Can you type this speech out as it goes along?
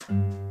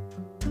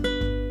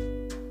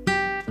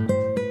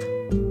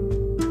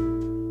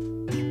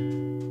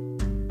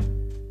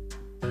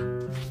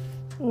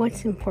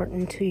What's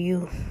important to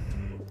you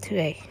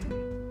today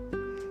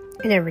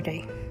and every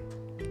day?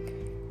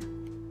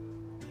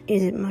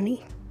 Is it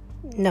money?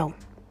 No.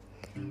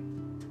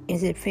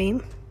 Is it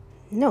fame?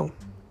 No.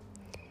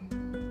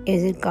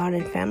 Is it God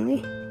and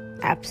family?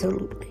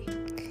 Absolutely.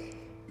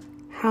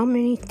 How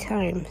many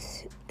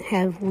times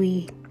have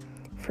we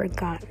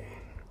forgotten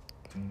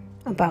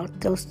about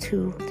those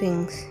two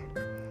things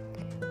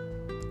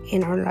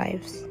in our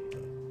lives?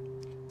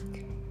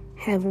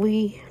 Have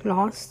we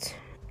lost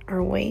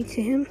our way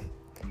to Him?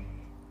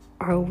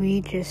 Are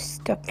we just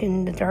stuck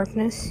in the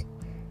darkness,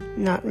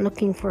 not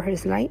looking for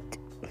His light?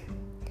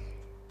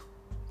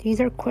 These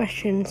are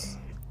questions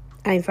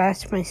I've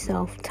asked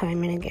myself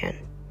time and again.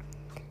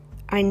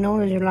 I know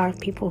there's a lot of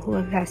people who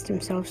have asked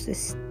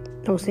themselves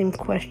those same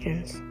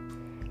questions.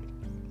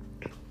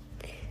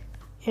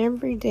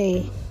 Every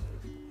day,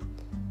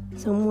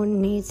 someone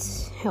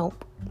needs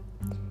help,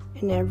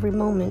 and every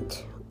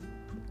moment,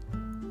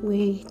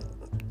 we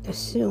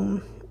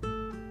assume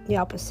the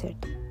opposite.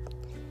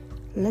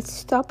 Let's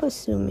stop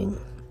assuming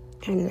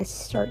and let's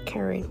start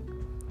caring.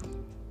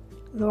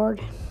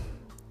 Lord,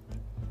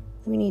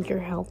 we need your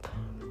help.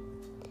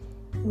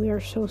 We are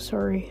so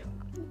sorry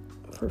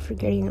for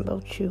forgetting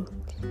about you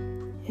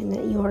and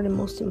that you are the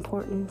most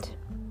important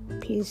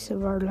piece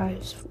of our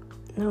lives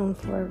now and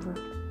forever.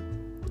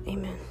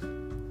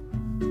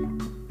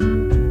 Amen.